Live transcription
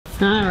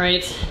All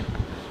right,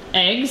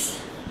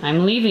 eggs,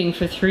 I'm leaving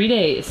for 3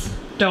 days.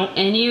 Don't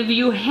any of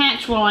you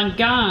hatch while I'm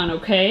gone,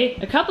 okay?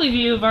 A couple of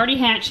you have already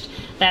hatched.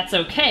 That's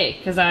okay,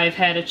 because I've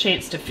had a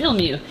chance to film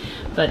you.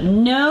 But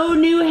no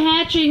new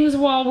hatchings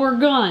while we're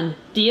gone.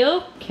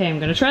 Deal? Okay,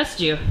 I'm gonna trust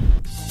you.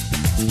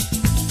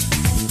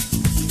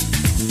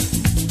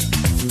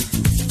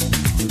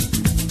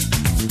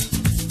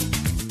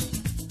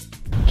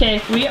 Okay,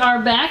 we are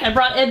back. I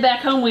brought Ed back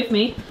home with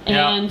me,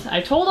 and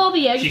I told all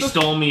the eggs. She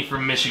stole me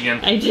from Michigan.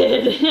 I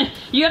did.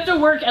 You have to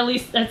work at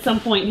least at some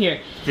point here.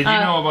 Did you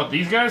know about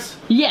these guys?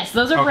 Yes,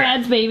 those are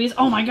Brad's babies.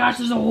 Oh my gosh,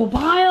 there's a whole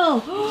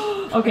pile.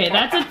 Okay,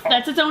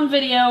 that's its own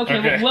video.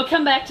 Okay, we'll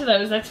come back to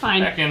those. That's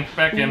fine.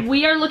 Back in.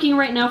 We are looking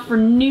right now for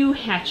new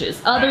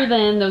hatches, other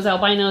than those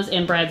albinos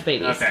and Brad's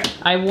babies. Okay.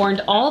 I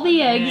warned all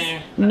the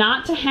eggs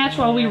not to hatch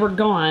while we were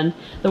gone.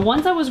 The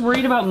ones I was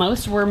worried about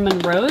most were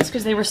Monroe's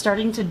because they were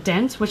starting to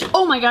dent, which,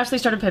 oh my gosh, they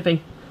started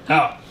pipping.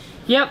 Oh.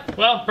 Yep.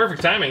 Well,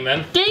 perfect timing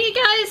then. Dang it,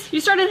 guys!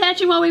 You started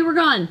hatching while we were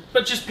gone.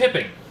 But just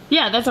pipping.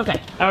 Yeah, that's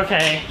okay.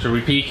 Okay. Should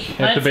we peek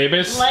at the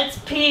babies? Let's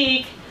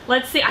peek.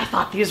 Let's see. I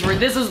thought this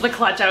was the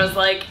clutch. I was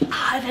like, if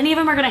any of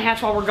them are gonna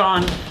hatch while we're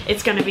gone,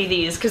 it's gonna be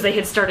these, because they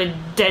had started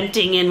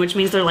denting in, which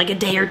means they're like a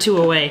day or two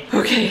away.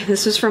 Okay,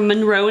 this is from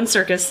Monroe and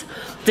Circus.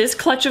 This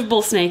clutch of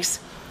bull snakes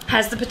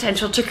has the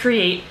potential to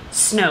create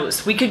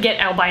snows. We could get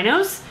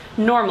albinos,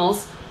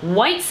 normals,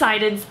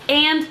 white-sideds,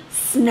 and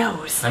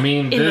snows. I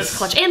mean, in this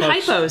clutch. And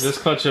hypos. This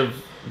clutch of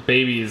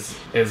babies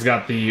has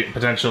got the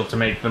potential to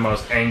make the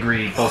most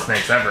angry bull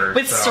snakes ever.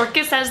 With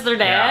Circus as their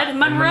dad. Yeah.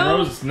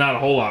 Monroe's not a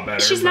whole lot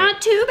better. She's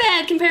not too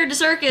bad compared to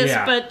Circus,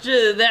 Yeah. but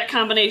that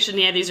combination,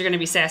 yeah, these are going to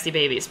be sassy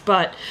babies.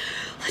 But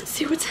let's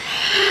see what's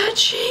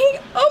hatching.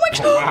 Oh my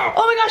gosh! Wow.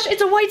 Oh my gosh!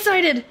 It's a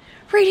white-sided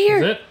right here.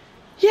 Is it?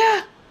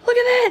 Yeah. Look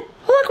at that.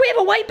 Look, we have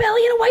a white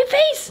belly and a white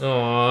face.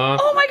 Aww.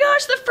 Oh my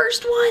gosh, the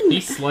first one.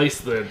 He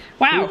sliced the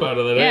wow. poop out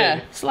of that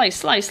egg. Slice,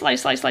 slice,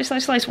 slice, slice, slice,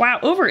 slice, slice. Wow,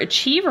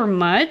 overachiever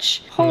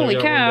much. Holy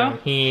cow. Down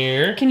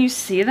here. Can you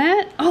see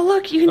that? Oh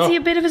look, you can see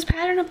a bit of his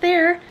pattern up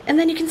there. And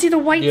then you can see the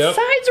white sides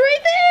right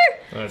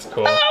there. That's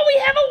cool. Oh,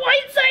 we have a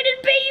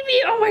white-sided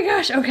baby. Oh my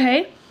gosh,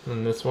 okay.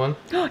 And this one?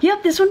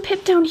 Yep, this one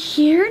pipped down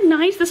here.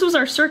 Nice. This was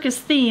our Circus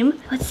theme.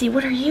 Let's see,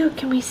 what are you?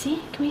 Can we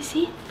see? Can we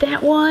see?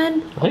 That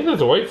one. I think that's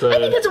a white side. I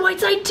think that's a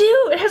white side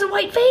too. It has a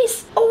white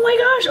face. Oh my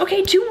gosh.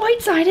 Okay, 2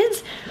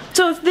 white-sideds.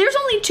 So if there's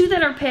only 2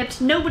 that are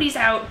pipped, nobody's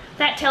out.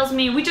 That tells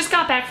me, we just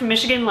got back from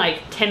Michigan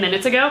like 10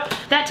 minutes ago.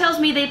 That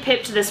tells me they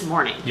pipped this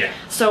morning. Yeah.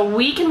 So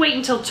we can wait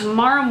until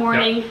tomorrow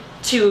morning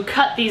to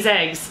cut these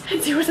eggs and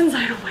see what's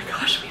inside. Oh my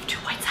gosh, we have 2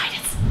 white-sideds.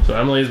 So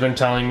Emily's been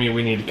telling me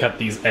we need to cut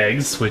these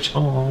eggs, which,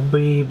 oh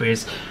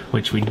babies,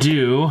 which we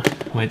do,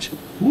 which,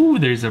 ooh,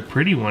 there's a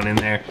pretty one in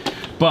there.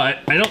 But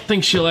I don't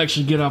think she'll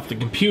actually get off the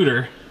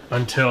computer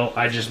until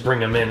I just bring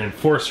them in and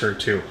force her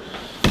to.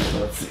 So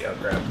let's see, I'll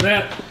grab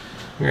that,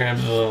 grab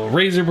the little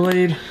razor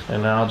blade,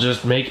 and I'll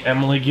just make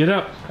Emily get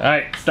up. All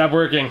right, stop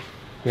working.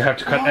 You have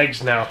to cut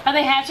eggs now. Are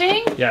they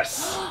hatching?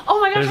 Yes. Oh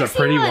my gosh, there's a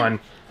pretty one.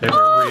 There's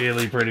a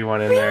really pretty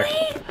one in there.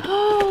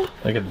 Oh.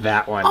 Look at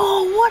that one.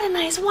 Oh, what a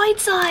nice white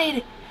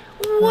side.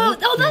 Whoa,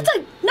 oh, that's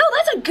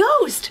a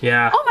ghost.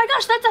 Yeah. Oh my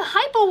gosh, that's a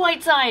hypo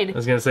white side. I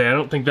was gonna say, I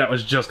don't think that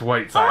was just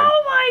white side.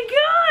 Oh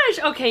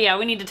my gosh. Okay, yeah,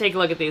 we need to take a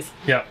look at these.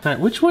 Yeah.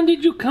 Which one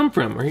did you come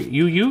from? Are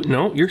you?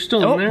 No, you're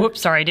still in there. Whoops,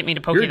 sorry, I didn't mean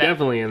to poke you. You're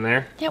definitely in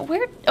there. Yeah,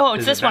 where? Oh,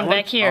 it's this one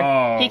back here.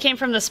 Oh. He came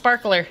from the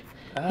sparkler.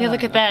 Yeah,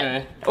 look at that.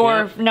 Okay.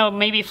 Or, no,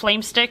 maybe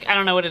flame stick. I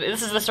don't know what it is.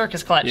 This is the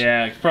Circus clutch.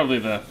 Yeah, it's probably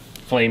the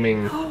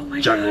flaming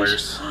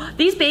jugglers. Gosh.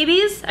 These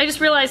babies, I just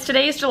realized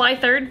today is July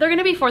 3rd. They're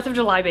gonna be 4th of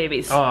July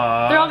babies.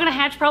 Aww. They're all gonna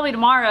hatch probably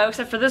tomorrow,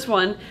 except for this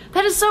one.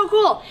 That is so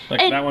cool.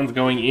 Like that one's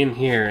going in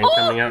here and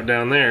coming out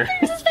down there.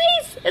 There's his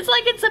face. It's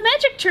like it's a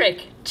magic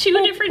trick. 2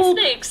 different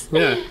snakes.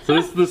 Yeah, so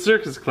this is the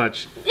Circus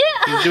clutch. Yeah.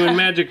 He's doing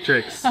magic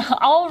tricks.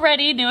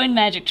 Already doing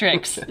magic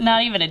tricks.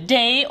 Not even a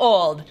day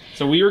old.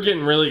 So we were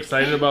getting really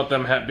excited about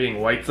them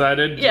being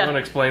white-sided. Do you want to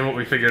explain what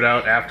we figured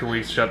out after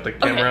we shut the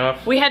camera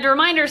off? We had to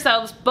remind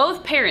ourselves,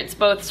 both parents,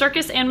 both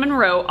Circus and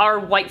Monroe, are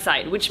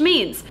white-sided, which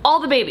means all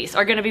the babies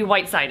are going to be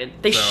white-sided.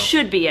 They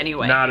should be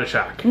anyway. Not a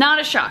shock. Not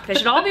a shock. They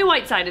should all be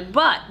white-sided,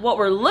 but what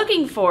we're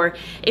looking for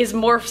is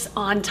morphs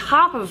on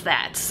top of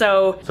that.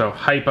 So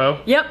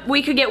hypo. Yep,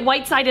 we could get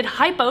white-sided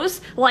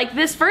hypos, like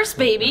this first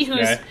baby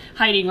who's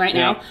hiding right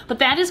now. But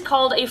that is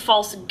called a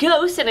false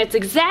ghost, and it's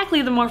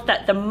exactly the morph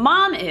that the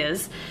mom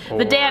is.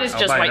 The dad is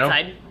just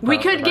white-sided. We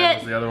could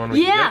get,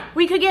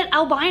 we could get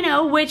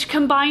albino, which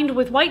combined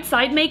with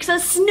white-side makes a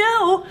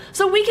snow.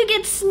 So we could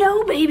get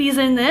snow babies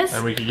in this.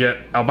 And we could get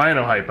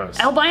albino hypos.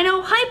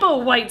 Albino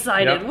hypo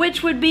white-sided,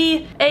 which would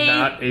be a...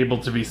 not able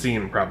to be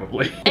seen,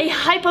 probably. A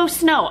hypo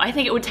snow, I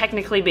think it would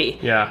technically be.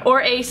 Yeah.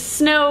 Or a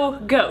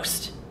snow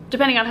ghost,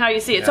 depending on how you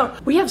see it. So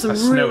we have some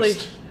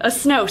a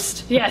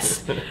snost,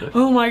 yes.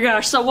 Oh my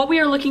gosh. So what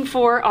we are looking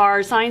for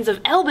are signs of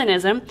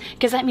albinism,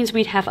 because that means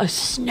we'd have a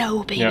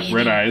snow baby. Yep,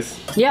 red eyes.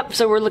 Yep,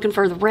 so we're looking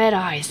for the red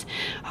eyes.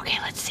 Okay,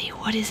 let's see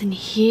what is in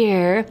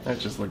here. That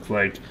just looks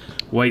like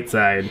white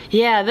side.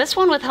 Yeah, this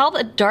one with all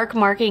the dark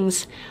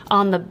markings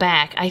on the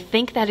back, I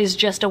think that is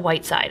just a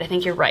white side. I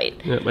think you're right.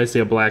 Yep, I see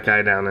a black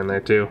eye down in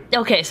there too.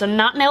 Okay, so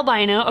not an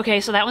albino. Okay,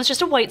 so that one's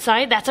just a white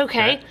side. That's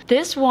okay.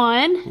 This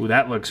one... Ooh,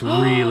 that looks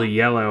really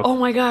yellow. Oh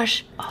my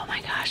gosh. Oh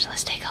my gosh,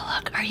 let's take a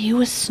look. Are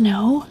you a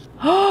snow?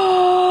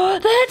 Oh,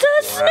 that's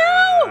a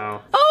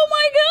snow! Oh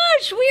my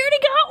gosh, we already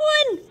got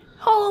one!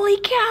 Holy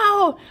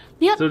cow!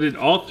 Yep. So did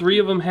all three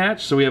of them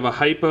hatch? So we have a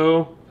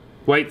hypo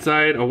white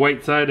side, a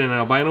white side, and an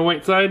albino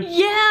white side?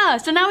 Yeah,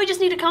 so now we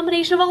just need a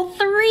combination of all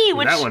three,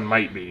 which... That one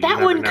might be.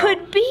 That one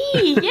could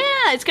be,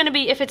 yeah. It's gonna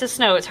be, if it's a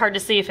snow, it's hard to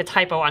see if it's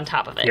hypo on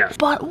top of it. Yeah.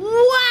 But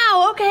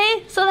wow,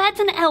 okay, so that's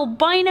an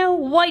albino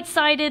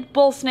white-sided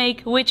bull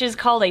snake, which is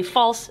called a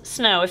false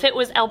snow. If it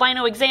was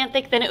albino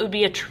xanthic, then it would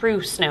be a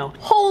true snow.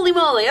 Holy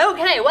moly,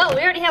 okay, well,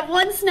 we already have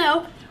one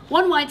snow,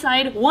 one white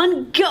side,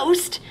 one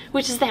ghost,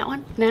 which is that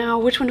one. Now,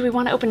 which one do we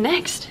want to open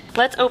next?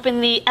 Let's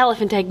open the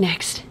elephant egg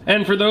next.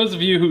 And for those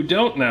of you who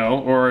don't know,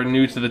 or are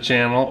new to the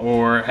channel,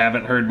 or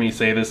haven't heard me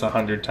say this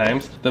 100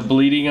 times, the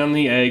bleeding on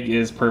the egg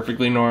is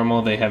perfectly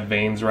normal. They have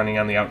veins running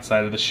on the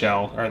outside of the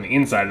shell, or on the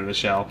inside of the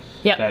shell.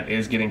 Yep. That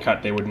is getting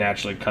cut. They would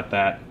naturally cut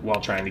that while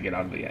trying to get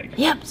out of the egg.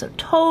 Yep, so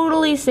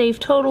totally safe,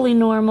 totally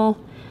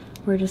normal.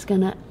 We're just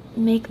gonna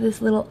make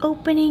this little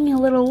opening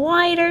a little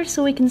wider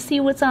so we can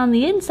see what's on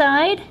the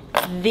inside.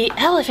 The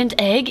elephant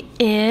egg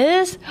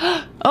is,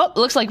 oh,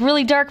 looks like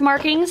really dark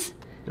markings.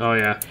 Oh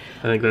yeah,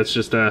 I think that's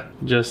just a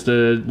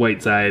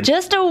white side.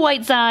 Just a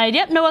white side.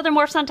 Yep, no other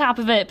morphs on top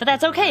of it, but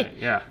that's okay. Right,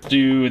 yeah.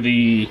 Do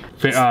the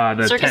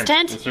circus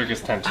tent. The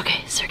circus tent.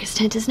 Okay, circus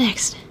tent is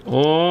next.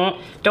 Oh,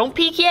 Don't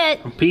peek yet.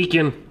 I'm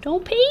peeking.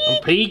 Don't peek.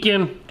 I'm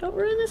peeking. Don't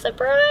ruin the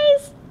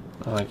surprise.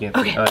 Oh, I can't.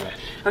 Okay. Okay.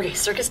 Okay,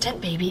 circus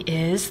tent baby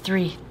is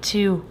 3,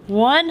 2,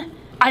 1.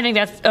 I think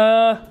that's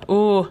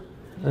ooh.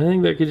 I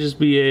think that could just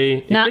be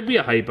it could be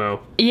a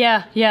hypo.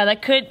 Yeah,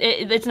 that could,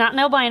 it's not an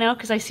albino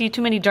because I see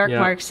too many dark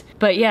marks.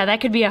 But yeah,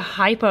 that could be a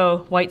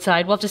hypo white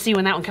side. We'll have to see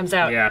when that one comes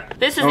out. Yeah.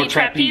 This is the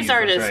trapeze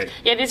artist. Right.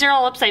 Yeah, these are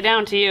all upside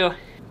down to you.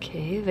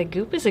 Okay, the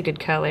goop is a good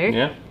color.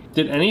 Yeah.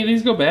 Did any of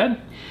these go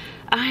bad?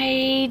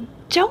 I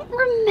don't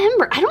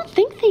remember. I don't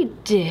think they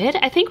did.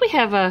 I think we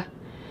have a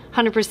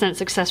 100%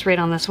 success rate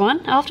on this one.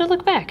 I'll have to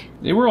look back.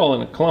 They were all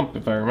in a clump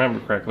if I remember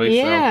correctly.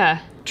 Yeah.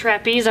 So.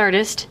 Trapeze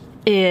artist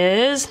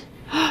is...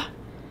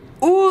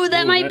 Ooh,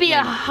 that might be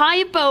a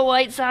hypo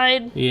white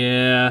side.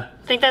 Yeah.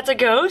 Think that's a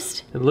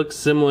ghost? It looks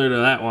similar to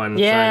that one.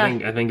 Yeah.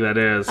 So I think that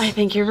is. I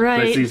think you're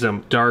right. I see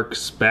some dark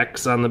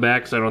specks on the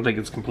back, so I don't think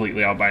it's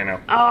completely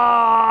albino.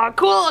 Oh,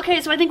 cool. Okay,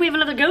 so I think we have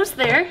another ghost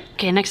there.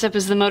 Okay, next up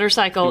is the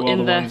motorcycle in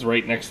the ones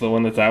right next to the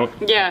one that's out.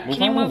 Yeah.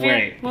 Can you move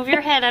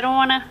your head? I don't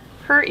want to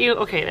hurt you.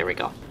 Okay, there we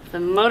go.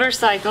 The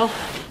motorcycle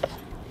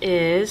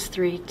is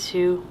 3,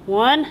 2,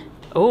 1.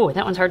 Oh,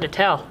 that one's hard to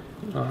tell.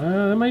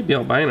 That might be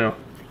albino.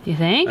 You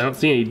think? I don't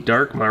see any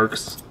dark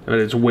marks, but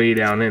it's way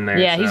down in there.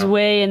 Yeah, so. He's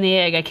way in the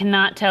egg. I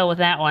cannot tell with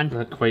that one.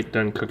 Not quite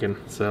done cooking,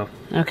 so.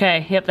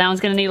 Okay, yep, that one's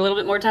gonna need a little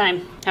bit more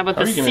time. How about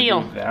the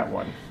seal? Do that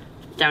one?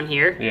 Down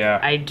here? Yeah.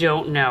 I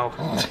don't know.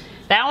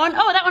 That one?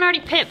 Oh, that one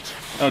already pipped.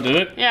 Oh, did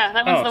it? Yeah,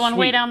 that one's the one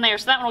way down there,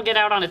 so that one will get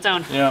out on its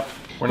own. Yep,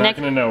 we're not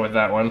gonna know with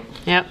that one.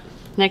 Yep.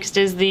 Next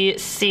is the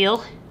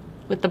seal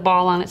with the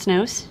ball on its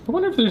nose. I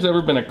wonder if there's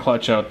ever been a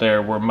clutch out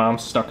there where mom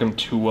stuck them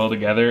too well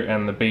together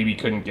and the baby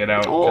couldn't get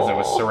out because it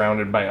was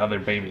surrounded by other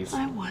babies.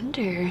 I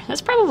wonder. That's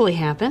probably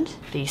happened.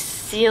 The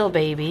seal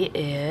baby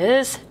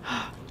is...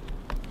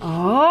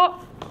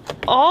 Oh,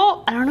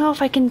 I don't know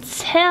if I can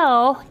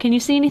tell. Can you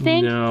see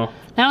anything? No.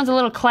 That one's a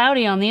little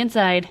cloudy on the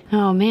inside.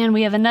 Oh man,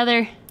 we have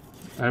another...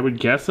 I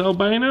would guess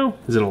albino.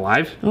 Is it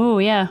alive? Oh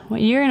yeah, well,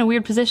 you're in a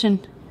weird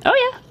position.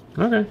 Oh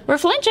yeah. Okay. We're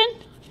flinching.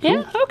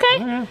 Yeah,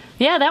 okay.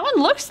 Yeah, that one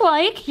looks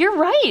like, you're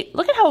right.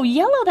 Look at how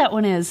yellow that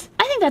one is.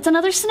 I think that's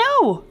another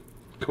snow.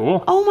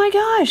 Cool. Oh my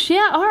gosh,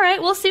 yeah, all right.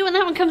 We'll see when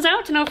that one comes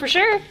out to know for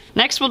sure.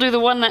 Next, we'll do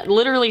the one that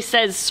literally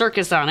says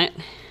Circus on it.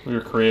 We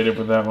were creative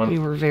with that one. We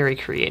were very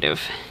creative.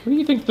 What do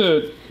you think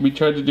we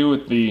tried to do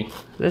with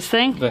this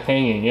thing? The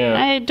hanging, yeah.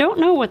 I don't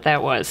know what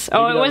that was.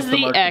 Maybe it was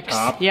the X.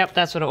 The yep,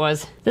 that's what it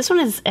was. This one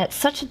is at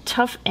such a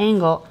tough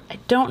angle. I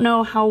don't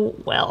know how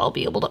well I'll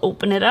be able to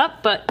open it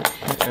up, but...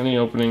 Any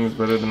opening is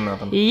better than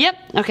nothing. Yep.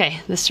 Okay,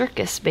 the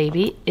circus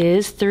baby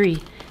is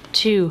 3,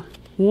 2,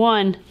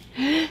 1.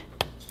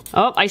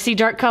 Oh, I see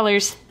dark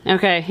colors.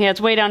 Okay, yeah,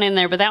 it's way down in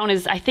there, but that one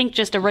is, I think,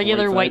 just a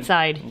regular white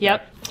side. Okay.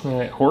 Yep. All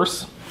right,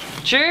 horse?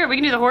 Sure, we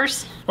can do the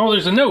horse. Oh,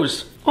 there's a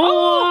nose.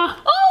 Oh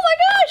my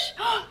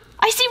gosh!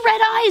 I see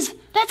red eyes.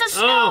 That's a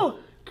snow. Oh,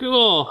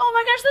 cool. Oh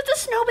my gosh, that's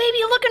a snow baby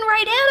looking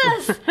right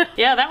at us.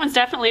 Yeah, that one's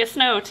definitely a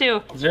snow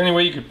too. Is there any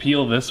way you could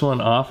peel this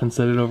one off and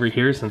set it over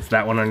here since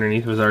that one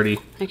underneath was already...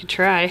 I could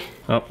try.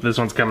 Oh, this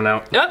one's coming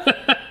out.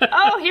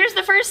 Oh, here's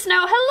the first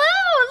snow.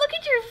 Hello, look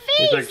at your face.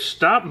 He's like,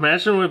 stop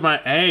messing with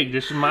my egg.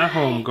 This is my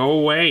home. Go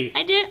away.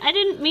 I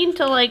didn't mean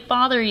to like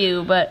bother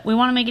you, but we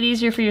want to make it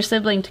easier for your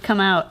sibling to come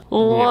out.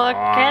 Look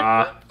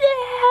at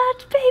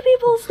that baby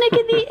bull snake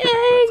in the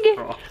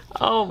egg.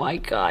 Oh my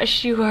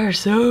gosh, you are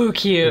so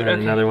cute.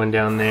 And another one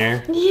down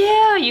there.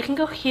 Yeah, you can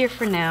go here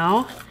for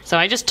now. So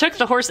I just took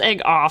the horse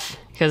egg off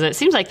because it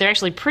seems like they're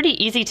actually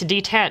pretty easy to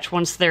detach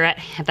once they're at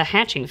the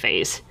hatching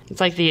phase.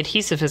 It's like the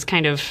adhesive has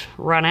kind of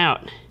run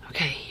out.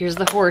 Okay, here's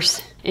the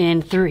horse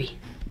in 3,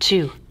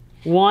 2,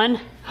 1.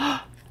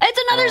 It's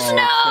another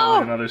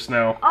snow! Another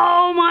snow.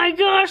 Oh my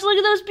gosh, look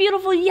at those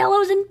beautiful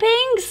yellows and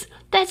pinks.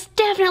 That's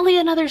definitely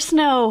another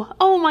snow.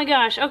 Oh my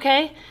gosh,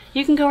 okay.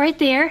 You can go right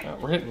there.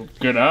 We're hitting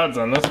good odds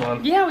on this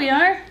one. Yeah, we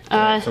are.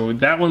 So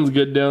that one's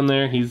good down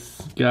there.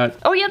 He's got.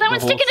 Oh yeah, that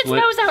one's sticking its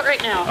nose out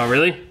right now. Oh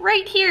really?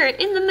 Right here,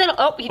 in the middle.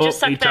 Oh, he just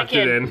sucked back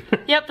in.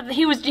 Yep, but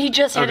he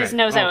just had his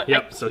nose out.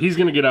 Yep, so he's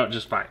gonna get out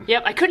just fine.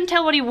 Yep, I couldn't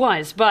tell what he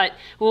was, but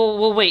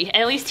we'll wait.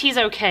 At least he's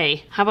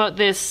okay. How about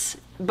this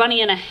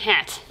bunny in a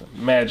hat?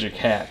 Magic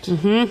hat.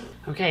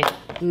 Okay,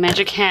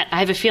 magic hat. I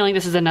have a feeling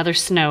this is another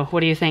snow.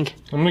 What do you think?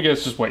 I'm gonna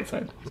guess just white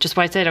side. Just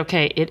white side.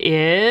 Okay, it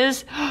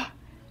is.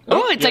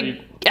 Oh, it's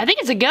I think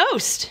it's a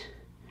ghost.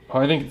 Oh,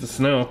 I think it's a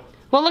snow.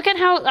 Well, look at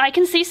how I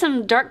can see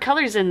some dark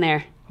colors in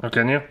there. Oh,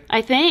 can you?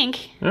 I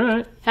think. All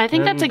right. I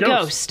think that's a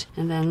ghost.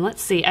 And then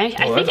let's see. I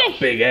think that's a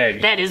big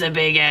egg. That is a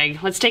big egg.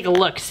 Let's take a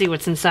look, see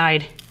what's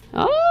inside.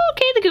 Oh,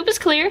 okay, the goop is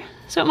clear,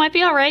 so it might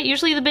be all right.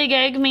 Usually the big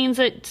egg means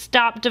it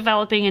stopped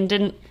developing and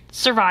didn't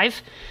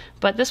survive,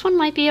 but this one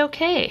might be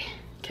okay.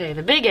 Okay,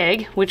 the big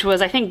egg, which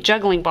was I think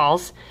juggling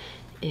balls,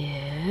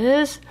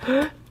 is.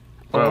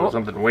 Oh,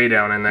 something way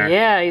down in there.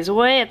 Yeah, he's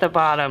way at the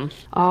bottom.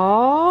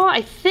 Oh,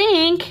 I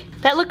think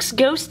that looks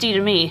ghosty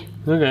to me.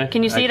 Okay.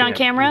 Can you see it on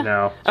camera?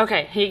 No.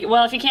 Okay,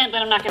 well, if you can't,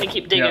 then I'm not going to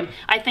keep digging. Yep.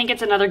 I think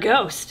it's another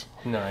ghost.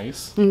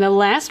 Nice. And the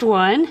last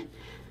one,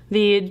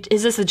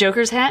 is this the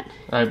Joker's hat?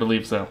 I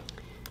believe so.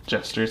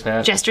 Jester's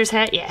hat. Jester's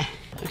hat, yeah.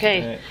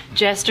 Okay, Right.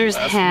 Jester's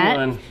Last hat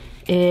one.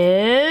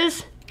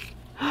 is...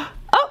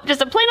 Oh,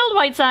 just a plain old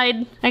white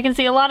side. I can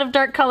see a lot of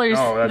dark colors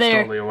there. Oh, that's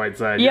totally a white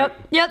side.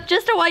 Yep,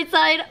 just a white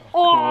side.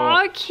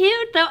 Oh,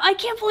 cute though. I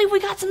can't believe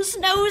we got some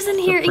snows in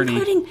here, pretty.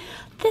 including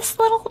this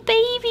little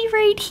baby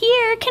right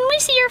here. Can we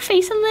see your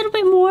face a little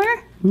bit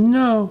more?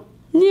 No.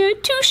 Yeah,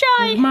 too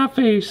shy. My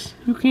face.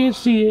 You can't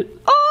see it.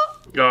 Oh,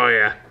 Oh,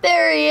 yeah.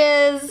 there he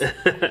is.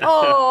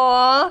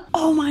 Oh,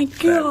 oh my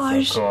gosh.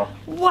 That's so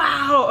cool.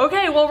 Wow.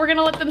 Okay, well, we're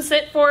gonna let them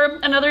sit for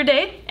another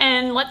day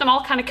and let them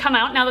all kind of come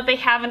out now that they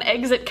have an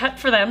exit cut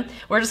for them.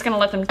 We're just gonna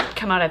let them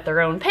come out at their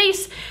own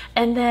pace,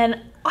 and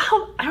then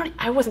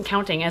I wasn't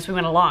counting as we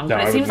went along, No,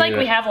 but it seems like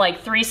we have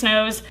like 3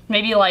 snows,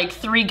 maybe like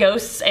 3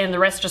 ghosts, and the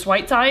rest just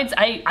white sides.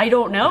 I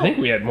don't know. I think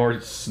we had more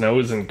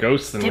snows and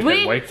ghosts than Did we we?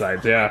 had white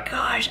sides, yeah.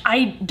 Gosh,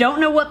 I don't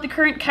know what the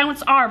current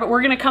counts are, but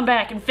we're gonna come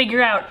back and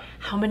figure out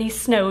how many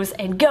snows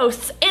and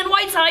ghosts and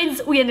white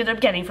sides we ended up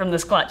getting from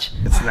this clutch.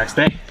 It's the next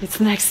day. It's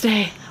the next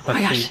day. Oh my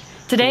Let's gosh. see.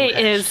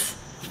 Today is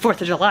 4th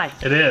of July.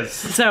 It is.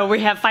 So we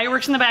have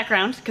fireworks in the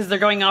background because they're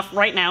going off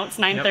right now. It's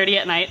 9:30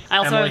 at night. I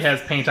also Emily has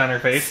paint on her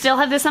face. still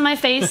have this on my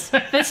face.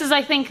 This is,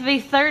 I think,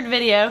 the 3rd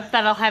video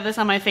that I'll have this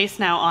on my face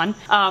now on.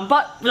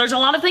 But there's a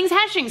lot of things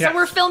hatching, so Yes.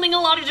 we're filming a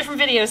lot of different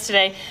videos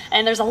today,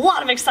 and there's a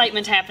lot of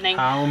excitement happening.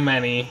 How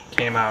many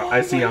came out?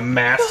 I see a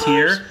mass gosh,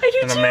 here, I do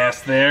and a too.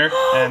 mass there,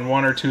 and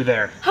 1 or 2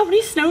 there. How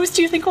many snows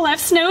do you think we'll have?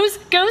 Snows,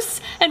 ghosts,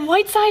 and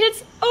white-sided?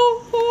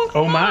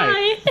 Oh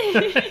my.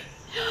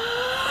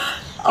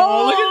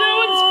 Oh, look at that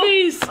one's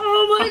face!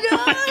 Oh my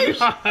gosh!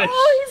 Gosh.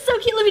 Oh, he's so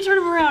cute. Let me turn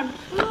him around.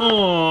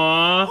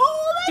 Aww.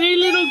 Oh, that's Hey,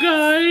 little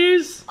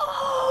guys.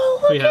 Oh,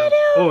 look We at have. him.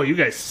 Oh, you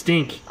guys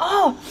stink.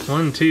 Oh,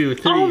 1, 2,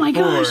 3, oh my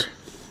 4. gosh.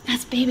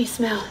 That's baby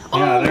smell.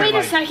 Yeah, Oh, they're wait a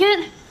like-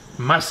 second.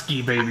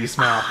 Musky baby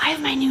smell. I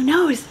have my new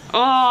nose.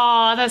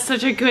 Oh, that's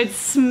such a good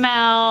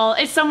smell.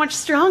 It's so much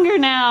stronger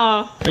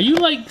now. Are you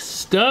like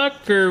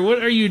stuck or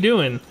what are you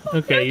doing?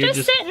 Okay, I'm you're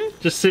just sitting.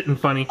 Just sitting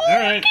funny. All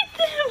right. Look at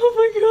them. Oh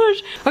my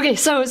gosh. Okay,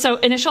 so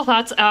initial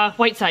thoughts.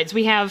 White sides.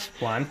 We have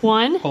One.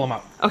 One. Pull them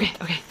up. Okay.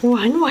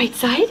 One white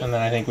side. And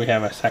then I think we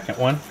have a second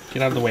one.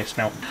 Get out of the way,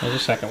 Snow. There's a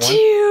second one.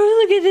 Two.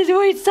 Look at this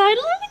white side.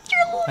 Look at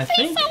your little I face.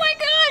 think- Oh my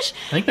gosh.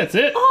 I think that's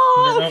it.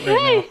 Oh, They're out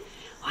right okay.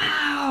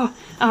 Wow.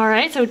 All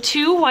right, so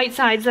 2 white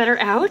sides that are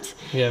out.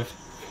 now. We have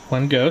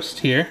one ghost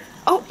here.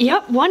 Oh,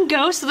 yep, 1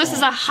 ghost. So this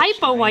is a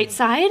hypo white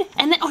side.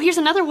 And then, oh, here's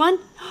another one.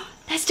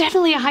 That's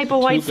definitely a hypo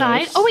white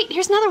side. ghosts. Oh, wait,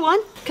 here's another one.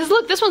 Because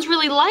look, this one's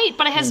really light,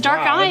 but it has dark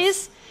Wow,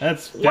 eyes.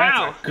 That's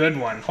Wow. a good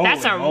one. Holy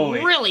That's a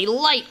moly. really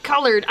light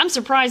colored. I'm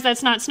surprised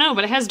that's not snow,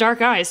 but it has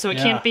dark eyes, so it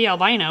Yeah. can't be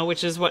albino,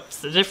 which is what's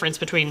the difference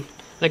between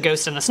the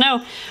ghost and the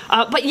snow.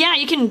 But yeah,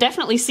 you can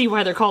definitely see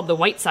why they're called the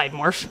white side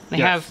morph. They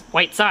Yes. have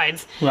white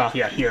sides. Well,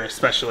 yeah, here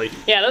especially.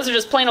 Yeah, those are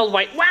just plain old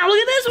white. Wow, look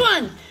at this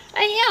one!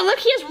 Yeah, look,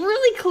 he has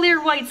really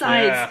clear white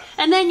sides. Yeah.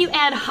 And then you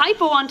add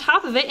hypo on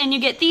top of it, and you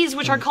get these,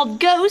 which are called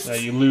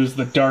ghosts. You lose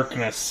the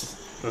darkness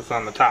that's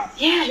on the top.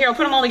 Yeah, here, I'll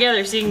put them all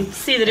together so you can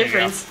see the There you go.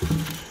 difference.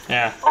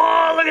 Yeah.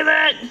 Oh, look at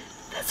that!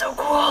 That's so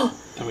cool.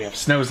 So we have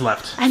snows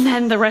left. And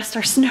then the rest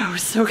are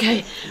snows.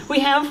 Okay, we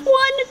have 1,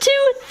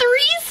 2,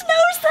 3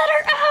 snows that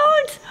are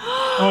out.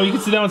 Oh, you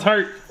can see that one's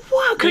heart.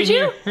 Wow, could right you?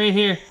 Here, right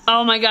here.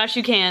 Oh my gosh,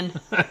 you can.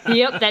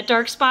 Yep, that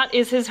dark spot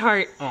is his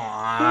heart.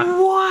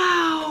 Aww.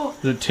 Wow.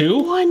 Is it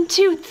 2? 1,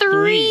 2,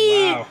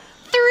 3. Wow.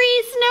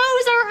 3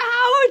 snows are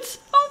out.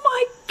 Oh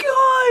my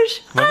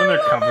gosh. Love when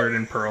they're covered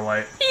in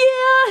perlite.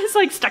 Yeah, it's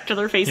like stuck to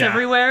their face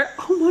everywhere.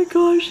 Oh my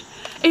gosh.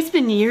 It's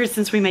been years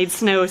since we made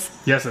snows.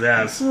 Yes, it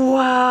has.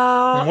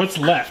 Wow. And what's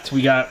left?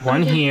 We got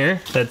one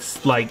here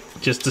that's like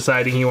just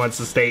deciding he wants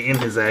to stay in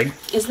his egg.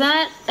 Is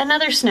that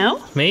another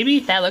snow?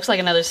 Maybe? That looks like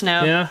another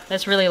snow. Yeah.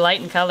 That's really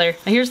light in color.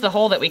 Here's the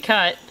hole that we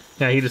cut.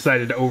 Yeah, he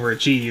decided to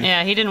overachieve.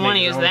 Yeah, he didn't want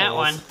to use that holes.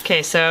 one.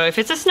 Okay, so if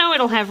it's a snow,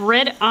 it'll have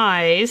red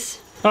eyes.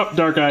 Oh,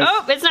 dark eyes.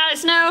 Oh, it's not a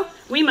snow.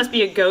 We must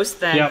be a ghost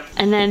then. Yep.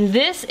 And then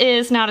this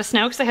is not a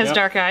snow because it has Yep.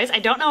 dark eyes. I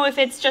don't know if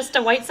it's just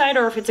a white side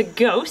or if it's a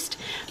ghost.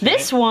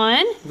 This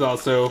one. It's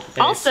also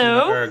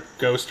or a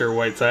ghost or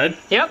white side.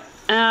 Yep.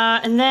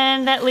 And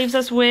then that leaves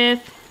us with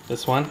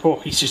This one. Oh,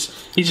 he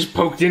just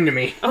poked into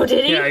me. Oh,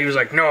 did he? Yeah, he was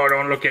like, no,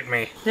 don't look at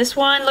me. This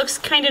one looks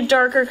kind of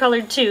darker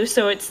colored too,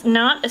 so it's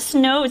not a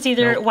snow. It's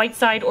either Nope. white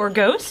side or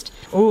ghost.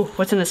 Ooh,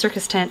 what's in the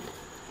circus tent?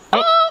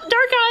 Oh,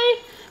 dark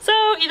eye. So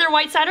either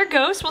white side or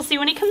ghost. We'll see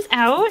when he comes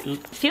out.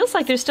 Feels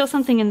like there's still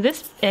something in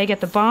this egg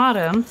at the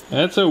bottom.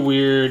 That's a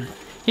weird...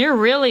 You're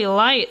really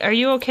light. Are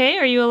you okay?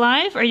 Are you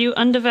alive? Are you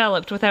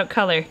undeveloped without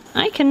color?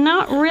 I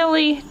cannot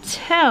really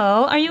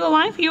tell. Are you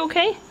alive? Are you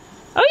okay?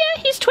 Oh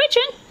yeah, he's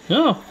twitching.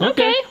 Oh,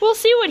 okay. We'll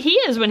see what he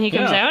is when he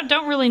comes Yeah. out.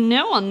 Don't really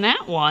know on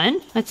that one.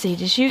 Let's see,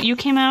 did you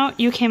came out,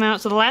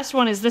 so the last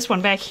one is this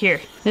one back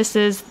here. This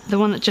is the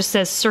one that just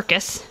says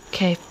Circus.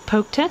 Okay,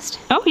 poke test.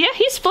 Oh yeah,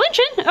 he's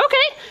flinching.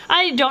 Okay,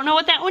 I don't know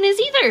what that one is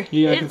either.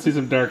 Yeah, I can see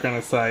some dark on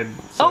his side,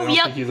 so I don't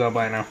yep. think he's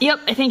albino. Yep,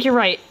 I think you're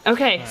right.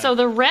 Okay, so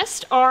the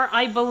rest are,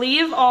 I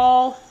believe,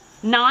 all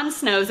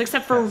non-snows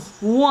except for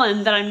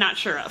one that I'm not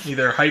sure of.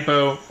 Either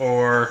hypo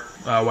or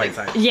white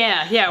side.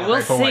 Yeah, Or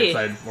we'll hypo see. white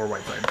side or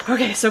white side.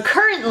 Okay, so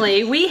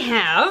currently we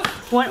have,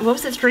 what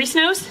was it, 3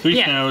 snows?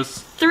 3 snows.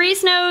 3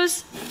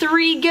 snows,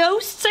 3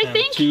 ghosts, I And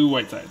think? 2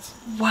 white sides.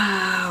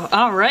 Wow,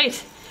 all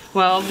right.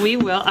 Well, we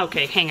will,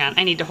 okay, hang on,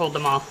 I need to hold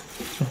them all.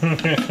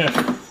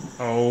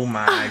 Oh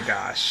my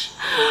gosh.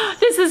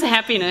 This is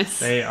happiness.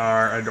 They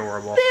are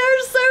adorable. They are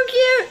so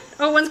cute.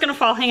 Oh, one's gonna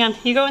fall, hang on,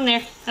 you go in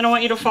there. I don't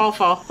want you to fall.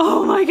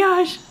 Oh my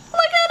gosh,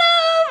 look at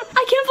them!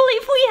 I can't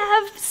believe we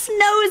have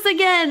snows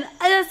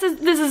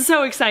again. This is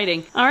so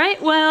exciting. All right,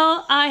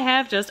 well, I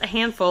have just a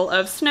handful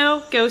of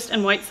snow, ghost,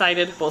 and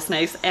white-sided bull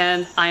snakes,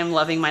 and I am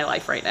loving my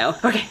life right now.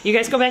 Okay, you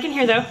guys go back in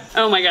here though.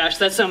 Oh my gosh,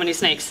 that's so many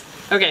snakes.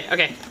 Okay,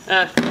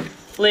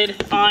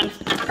 lid on,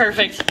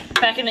 perfect.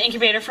 Back in the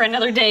incubator for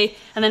another day,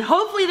 and then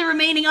hopefully the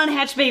remaining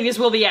unhatched babies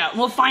will be out.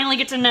 We'll finally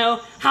get to know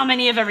how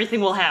many of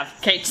everything we'll have.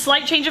 Okay,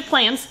 slight change of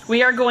plans.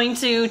 We are going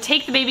to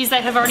take the babies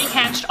that have already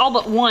hatched, all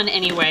but one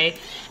anyway,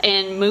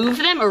 and move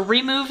them or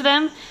remove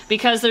them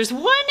because there's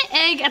one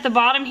egg at the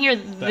bottom here.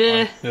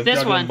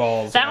 This one.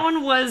 Balls, that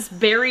one was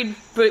buried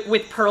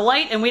with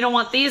perlite, and we don't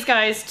want these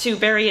guys to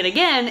bury it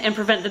again and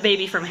prevent the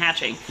baby from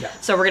hatching. Yeah.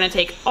 So we're gonna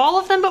take all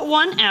of them but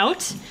one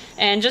out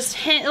and just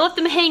let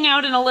them hang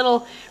out in a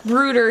little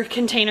brooder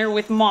container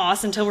with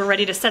moss until we're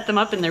ready to set them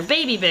up in their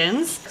baby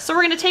bins. So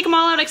we're gonna take them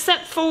all out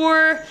except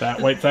for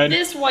that white side?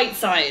 This white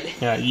side.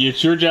 Yeah,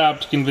 it's your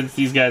job to convince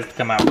these guys to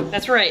come out.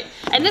 That's right.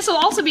 And this will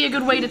also be a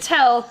good way to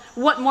tell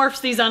what morphs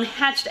these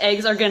unhatched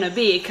eggs are gonna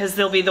be, because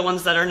they'll be the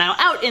ones that are now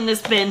out in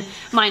this bin,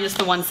 minus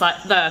the one side,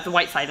 the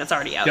white side that's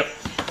already out. Yep.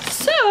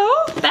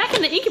 So, back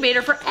in the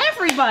incubator for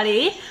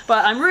everybody,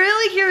 but I'm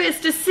really curious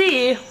to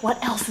see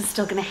what else is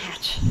still gonna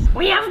hatch.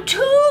 We have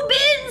 2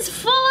 bins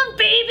full of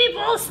baby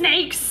bull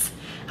snakes.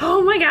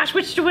 Oh my gosh,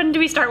 which one do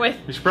we start with?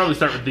 We should probably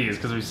start with these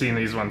because we've seen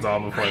these ones all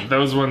before.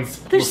 Those ones.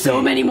 There's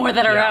so many more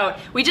that are Yeah. out.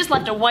 We just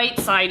left a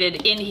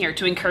white-sided in here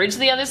to encourage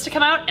the others to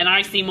come out, and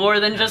I see more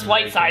than just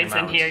white sides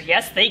in here.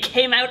 Yes, they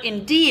came out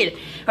indeed.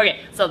 Okay,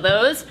 so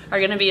those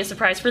are gonna be a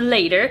surprise for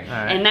later. All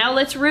right. And now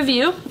let's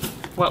review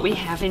what we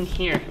have in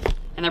here.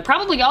 And they're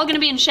probably all gonna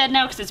be in shed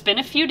now because it's been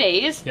a few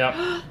days. Yep.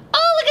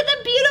 Oh, look at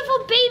the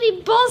beautiful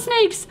baby bull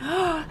snakes.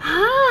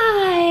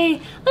 Hi,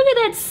 look at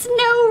that snow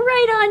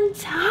right on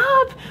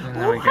top. And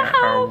then we got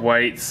our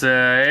white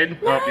side.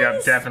 Oh, yeah,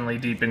 Nice. definitely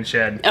deep in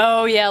shed.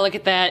 Oh yeah, look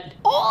at that.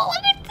 Oh,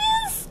 look at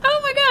this. Oh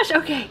my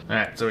gosh, okay.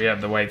 Alright, so we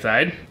have the white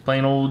side.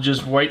 Plain old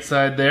just white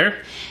side there.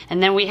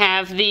 And then we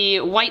have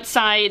the white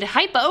side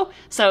hypo,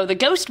 so the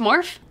ghost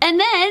morph. And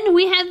then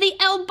we have the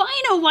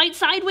albino white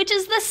side, which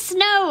is the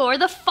snow, or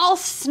the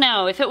false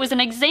snow. If it was an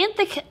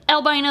axanthic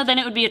albino, then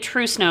it would be a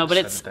true snow, but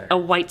it's there. a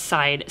white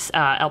side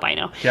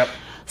albino. Yep.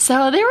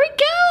 So there we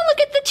go, look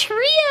at the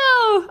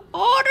trio.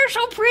 Oh, they're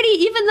so pretty.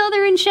 Even though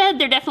they're in shed,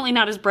 they're definitely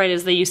not as bright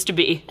as they used to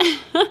be.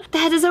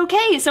 That is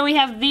okay. So we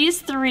have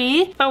these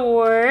 3,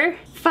 4,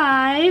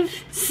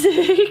 5,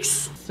 6,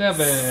 7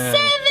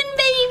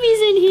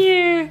 babies in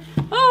here.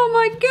 Oh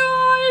my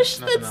gosh,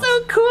 that's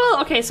so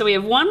cool. Okay, so we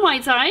have 1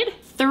 white side,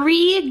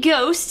 3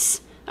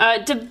 ghosts.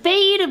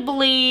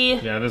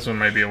 Debatably. Yeah, this one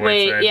might be a white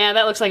Wait, side. yeah,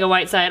 that looks like a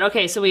white side.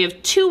 Okay, so we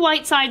have 2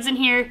 white sides in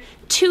here,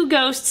 2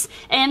 ghosts,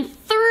 and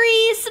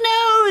 3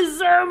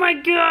 snows! Oh my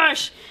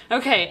gosh!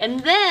 Okay,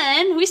 and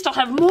then we still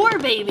have more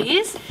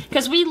babies,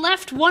 because we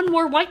left 1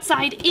 more white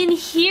side in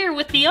here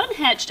with the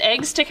unhatched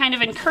eggs to kind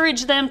of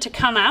encourage them to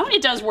come out.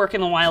 It does work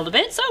in the wild a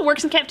bit, so it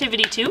works in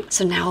captivity too.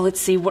 So now let's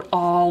see what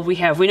all we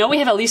have. We know we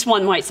have at least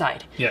 1 white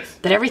side. Yes.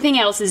 But everything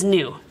else is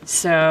new.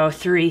 So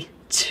 3,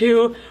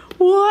 2,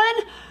 1.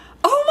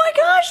 Oh my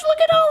gosh, look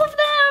at all of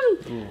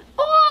them! Ooh.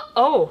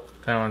 Oh.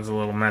 That one's a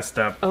little messed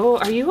up. Oh,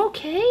 are you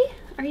okay?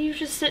 Are you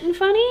just sitting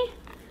funny?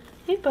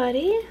 Hey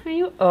buddy, are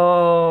you?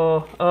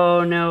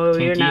 Oh no,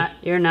 Tinky?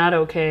 you're not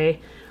okay.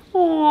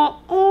 Oh,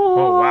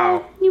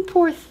 wow. You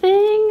poor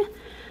thing.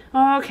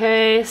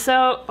 Okay,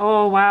 so,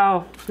 oh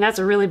wow, that's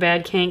a really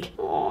bad kink.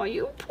 Oh,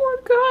 you poor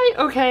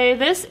guy. Okay,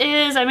 this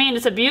is, I mean,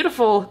 it's a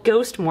beautiful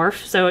ghost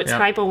morph, so it's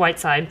hypo white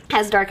side.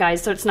 Has dark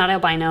eyes, so it's not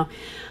albino.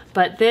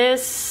 But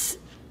this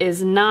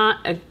is not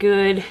a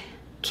good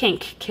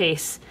kink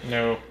case.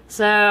 No.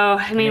 So,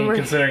 I mean we're...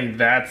 considering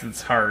that's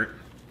its heart.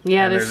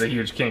 Yeah, and there's a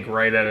huge kink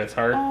right at its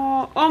heart.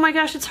 Oh my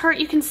gosh, its heart,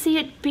 you can see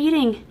it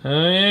beating.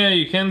 Oh yeah,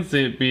 you can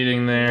see it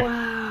beating there.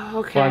 Wow,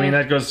 okay. Well, I mean,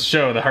 that goes to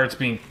show the heart's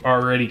being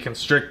already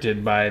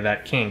constricted by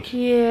that kink.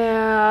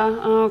 Yeah,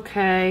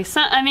 okay.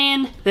 So, I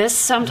mean, this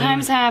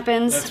sometimes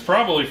happens. That's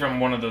probably from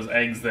one of those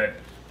eggs that,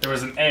 there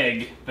was an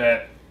egg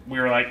that we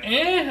were like,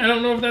 I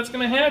don't know if that's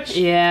gonna hatch.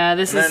 Yeah,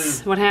 this And is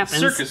then what happens.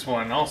 Circus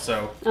one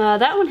also.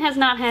 That one has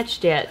not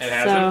hatched yet. It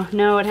hasn't? So,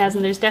 no, it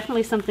hasn't. There's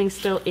definitely something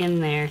still in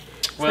there.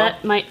 So Well,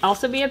 that might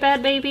also be a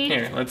bad baby.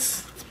 Here,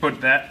 let's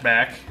put that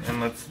back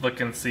and let's look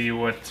and see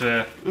what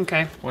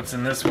Okay. what's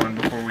in this one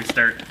before we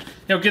start.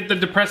 Get the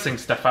depressing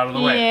stuff out of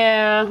the way.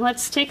 Yeah,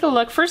 let's take a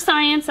look. For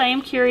science, I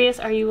am curious,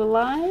 are you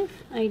alive?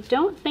 I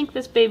don't think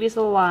this baby's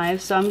alive,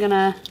 so I'm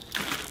gonna...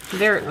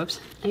 Oops.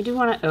 I do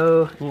wanna...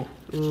 Oh.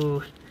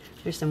 Ooh.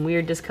 There's some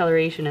weird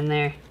discoloration in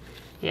there.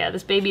 Yeah,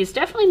 this baby is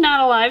definitely not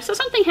alive, so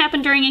something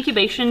happened during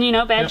incubation, you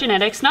know, bad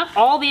genetics. Not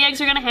all the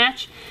eggs are gonna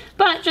hatch,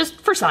 but just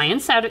for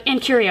science, in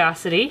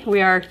curiosity,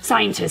 we are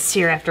scientists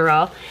here after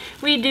all,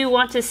 we do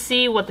want to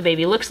see what the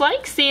baby looks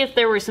like, see if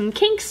there were some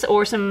kinks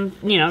or some,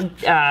 you know,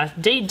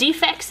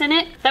 defects in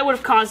it that would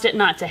have caused it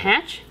not to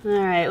hatch. All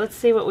right, let's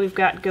see what we've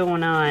got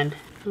going on.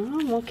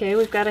 Oh, okay,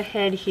 we've got a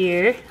head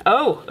here.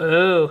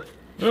 Oh,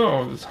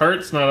 his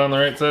heart's not on the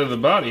right side of the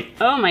body.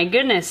 oh my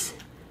goodness.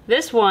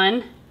 This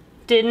one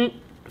didn't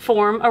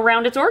form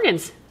around its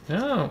organs.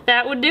 Oh.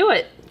 That would do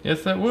it.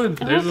 Yes, that would.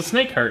 There's a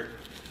snake heart.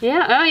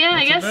 Yeah, oh yeah,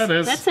 I guess what that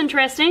is. that's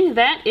interesting.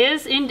 That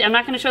is, I'm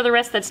not going to show the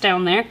rest that's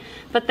down there,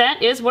 but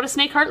that is what a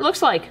snake heart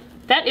looks like.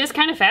 That is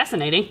kind of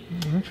fascinating.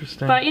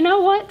 Interesting. But you know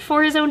what?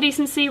 For his own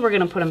decency, we're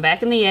going to put him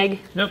back in the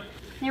egg. Yep.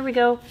 There we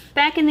go.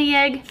 Back in the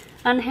egg.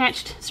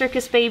 Unhatched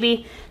circus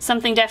baby.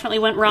 Something definitely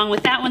went wrong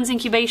with that one's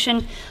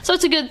incubation. So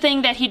it's a good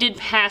thing that he did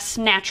pass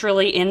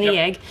naturally in the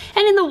egg.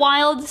 And in the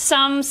wild,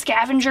 some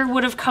scavenger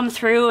would have come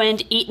through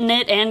and eaten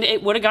it, and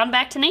it would have gone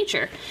back to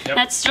nature. Yep.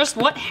 That's just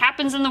what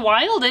happens in the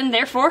wild, and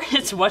therefore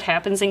it's what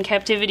happens in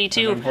captivity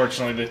too. And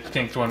unfortunately, the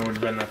kinked one would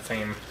have been that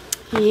same.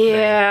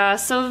 Yeah,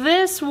 so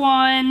this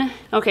one...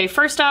 Okay,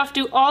 first off,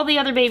 do all the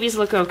other babies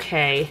look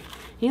okay?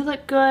 You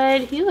look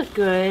good, you look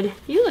good,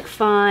 you look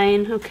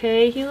fine,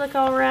 okay, you look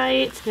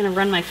alright. I'm gonna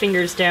run my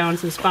fingers down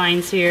some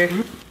spines here.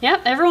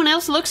 Yep, everyone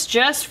else looks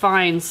just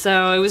fine,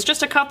 so it was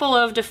just a couple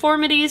of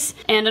deformities,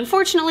 and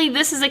unfortunately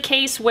this is a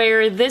case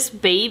where this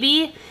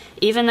baby,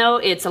 even though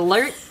it's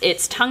alert,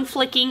 it's tongue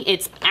flicking,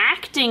 it's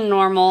acting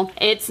normal,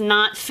 it's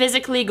not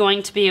physically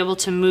going to be able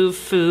to move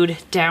food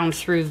down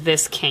through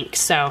this kink.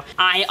 So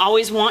I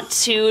always want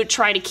to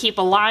try to keep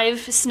alive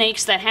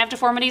snakes that have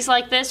deformities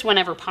like this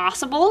whenever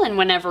possible and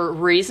whenever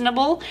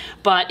reasonable.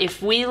 But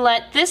if we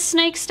let this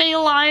snake stay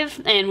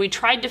alive and we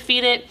tried to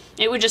feed it,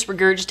 it would just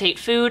regurgitate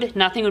food,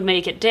 nothing would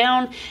make it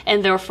down,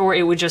 and therefore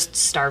it would just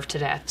starve to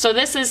death. So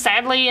this is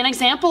sadly an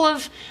example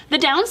of the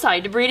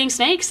downside to breeding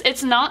snakes.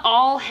 It's not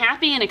all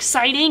happy and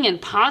exciting and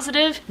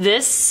positive.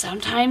 This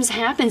sometimes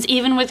happens,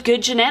 even with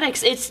good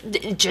genetics.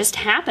 It just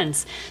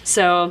happens.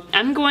 So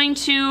I'm going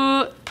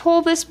to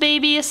pull this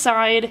baby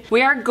aside.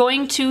 We are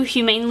going to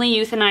humanely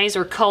euthanize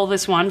or cull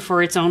this one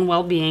for its own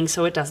well-being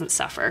so it doesn't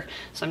suffer.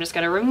 So I'm just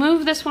gonna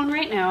remove this one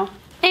right now.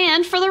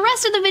 And for the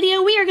rest of the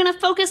video, we are gonna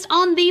focus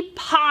on the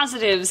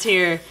positives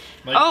here.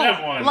 Like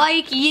that one.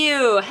 Like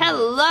you.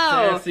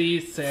 Hello.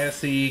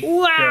 Sassy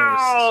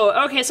Wow.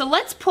 ghost. Okay, so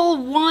let's pull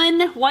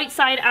one white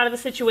side out of the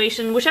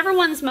situation. Whichever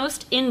one's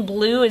most in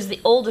blue is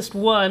the oldest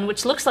one,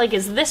 which looks like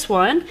is this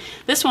one.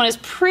 This one is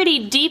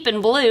pretty deep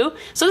in blue,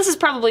 so this is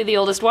probably the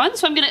oldest one.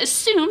 So I'm gonna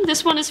assume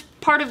this one is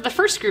part of the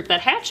first group that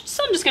hatched,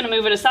 so I'm just gonna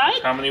move it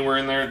aside. How many were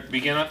in there to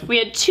begin with? We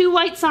had 2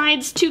 white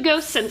sides, 2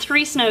 ghosts, and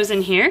 3 snows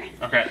in here.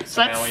 Okay,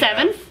 So that's now we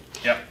 7. have-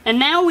 Yep. And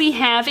now we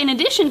have, in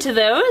addition to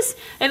those,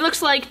 it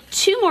looks like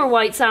 2 more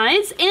white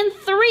sides and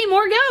 3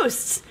 more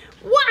ghosts.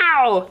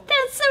 Wow,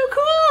 that's so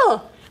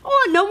cool.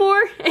 Oh, no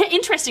more.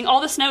 Interesting, all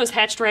the snows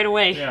hatched right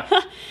away. Yeah.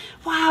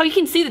 Wow, you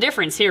can see the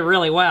difference here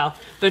really well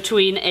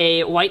between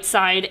a white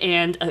side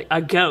and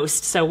a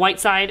ghost. So white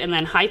side and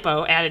then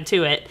hypo added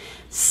to it.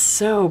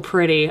 So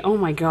pretty. Oh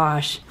my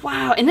gosh.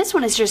 Wow, and this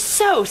one is just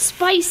so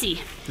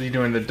spicy. Is he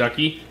doing the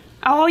ducky?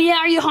 Oh yeah,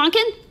 are you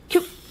honking? Oh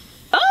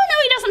no,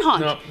 he doesn't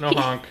honk. No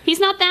honk.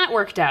 He's not that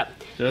worked up.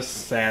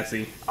 Just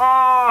sassy.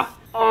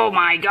 Oh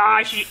my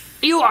gosh.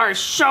 You are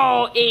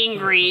so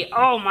angry.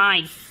 Oh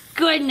my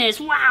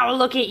goodness. Wow,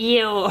 look at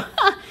you.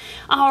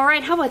 All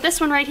right, how about this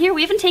one right here?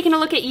 We haven't taken a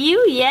look at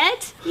you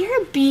yet.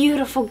 You're a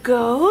beautiful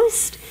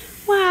ghost.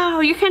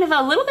 Wow, you're kind of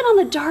a little bit on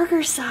the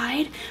darker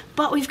side,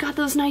 but we've got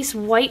those nice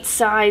white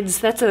sides.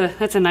 That's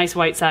a nice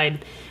white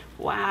side.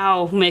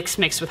 Wow, mixed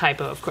with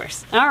hypo, of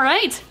course. All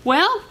right,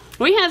 well,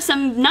 we have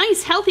some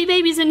nice healthy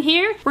babies in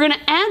here. We're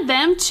gonna add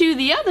them to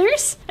the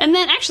others, and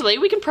then actually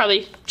we can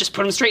probably just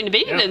put them straight into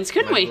baby bins,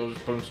 couldn't we? We'll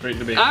just put them straight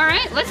into baby. All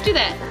right, let's do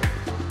that.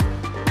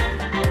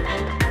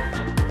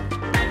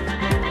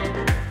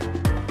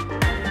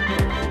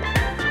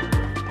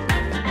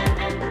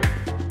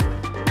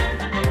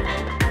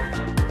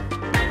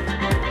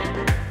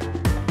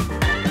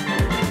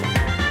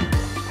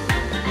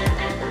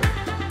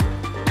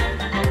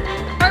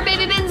 Our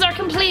baby bins are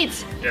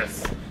complete.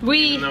 Yes.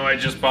 Even though I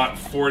just bought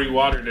 40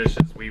 water dishes,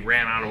 we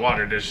ran out of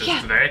water dishes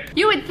today.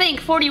 You would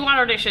think 40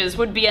 water dishes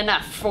would be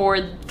enough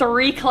for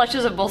 3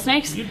 clutches of bull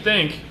snakes. You'd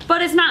think.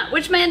 But it's not,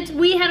 which meant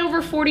we had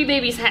over 40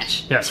 babies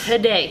hatch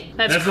today.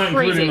 That's crazy. Not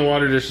including the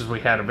water dishes we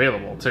had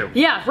available, too.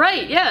 Yeah,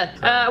 right,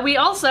 yeah. We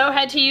also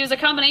had to use a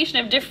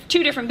combination of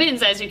 2 different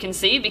bins, as you can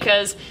see,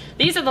 because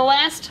these are the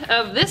last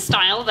of this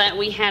style that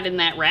we had in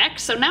that rack.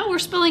 So now we're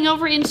spilling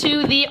over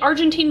into the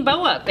Argentine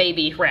boa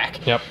baby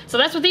rack. Yep. So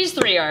that's what these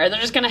 3 are.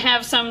 They're just gonna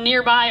have some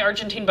nearby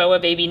Argentine boa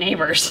baby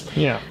neighbors.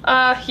 Yeah.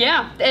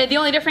 The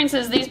only difference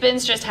is these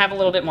bins just have a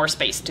little bit more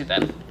space to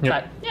them.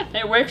 Yep. But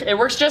yeah, it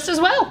works just as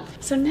well.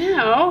 So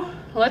now,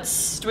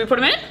 do we put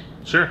them in?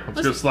 Sure,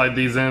 let's go slide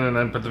these in and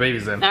then put the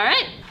babies in. All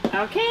right.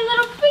 Okay,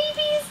 little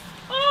babies.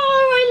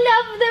 Oh,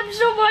 I love them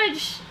so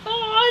much.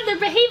 Oh, they're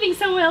behaving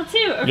so well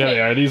too. Okay. Yeah, they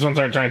are. These ones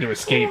aren't trying to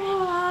escape.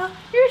 Oh,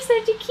 you're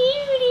such a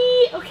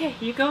cutie. Okay,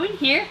 you go in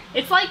here.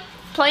 It's like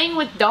playing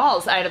with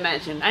dolls, I'd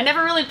imagine. I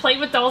never really played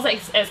with dolls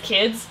as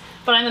kids,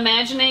 but I'm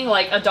imagining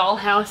like a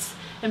dollhouse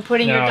and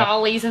putting your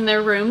dollies in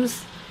their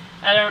rooms.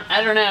 I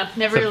don't know.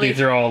 Never Except really.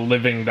 These are all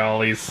living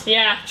dollies.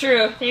 Yeah,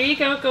 true. There you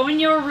go. Go in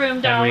your room,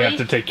 dolly. And we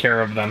have to take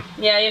care of them.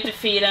 Yeah, you have to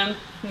feed them.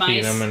 Mice.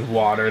 Feed them and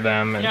water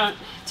them. And you don't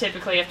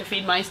typically have to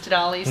feed mice to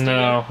dollies, do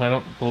no, you? I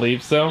don't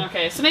believe so.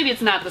 Okay, so maybe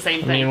it's not the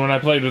same thing. I mean, when I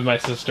played with my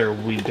sister,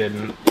 we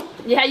didn't.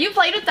 Yeah, you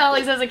played with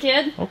dollies as a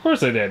kid. Of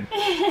course I did.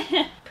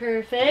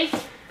 Perfect.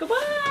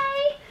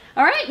 Goodbye.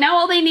 All right, now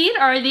all they need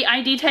are the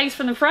ID tags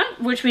from the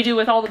front, which we do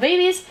with all the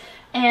babies.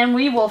 And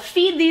we will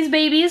feed these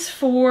babies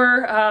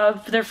for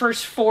their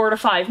first 4 to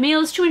 5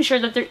 meals to ensure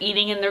that they're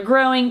eating and they're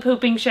growing,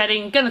 pooping,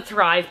 shedding, gonna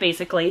thrive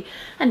basically.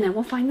 And then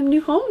we'll find them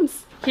new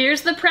homes.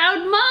 Here's the proud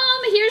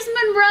mom. Here's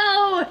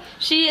Monroe.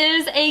 She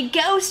is a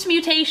ghost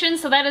mutation,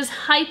 so that is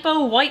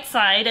hypo white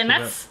side, and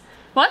that's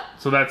what?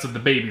 So that's what the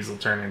babies will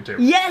turn into.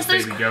 Yes, the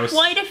there's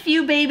quite a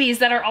few babies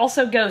that are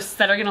also ghosts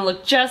that are gonna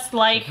look just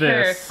like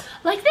her.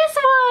 Like this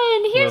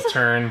one. Here's will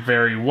turn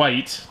very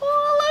white.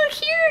 Oh, look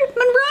here,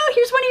 Monroe.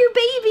 Here's one of your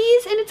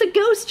babies, and it's a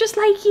ghost just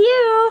like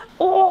you.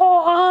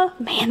 Oh,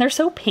 man, they're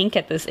so pink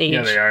at this age.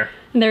 Yeah, they are.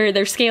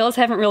 Their scales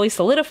haven't really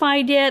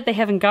solidified yet. They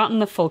haven't gotten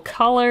the full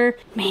color.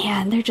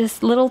 Man, they're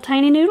just little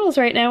tiny noodles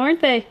right now,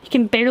 aren't they? You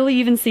can barely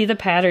even see the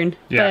pattern.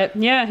 Yeah.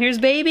 But yeah, here's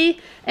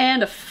baby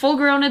and a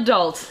full-grown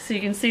adult, so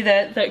you can see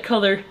that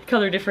color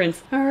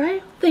difference. All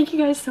right, thank you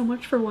guys so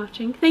much for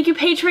watching. Thank you,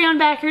 Patreon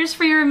backers,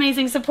 for your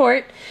amazing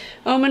support.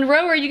 Oh,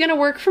 Monroe, are you gonna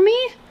work for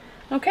me?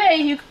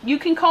 Okay, you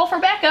can call for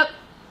backup.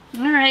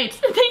 All right,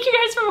 thank you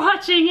guys for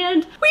watching,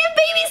 and we have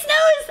baby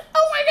Snows.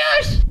 Oh my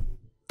gosh.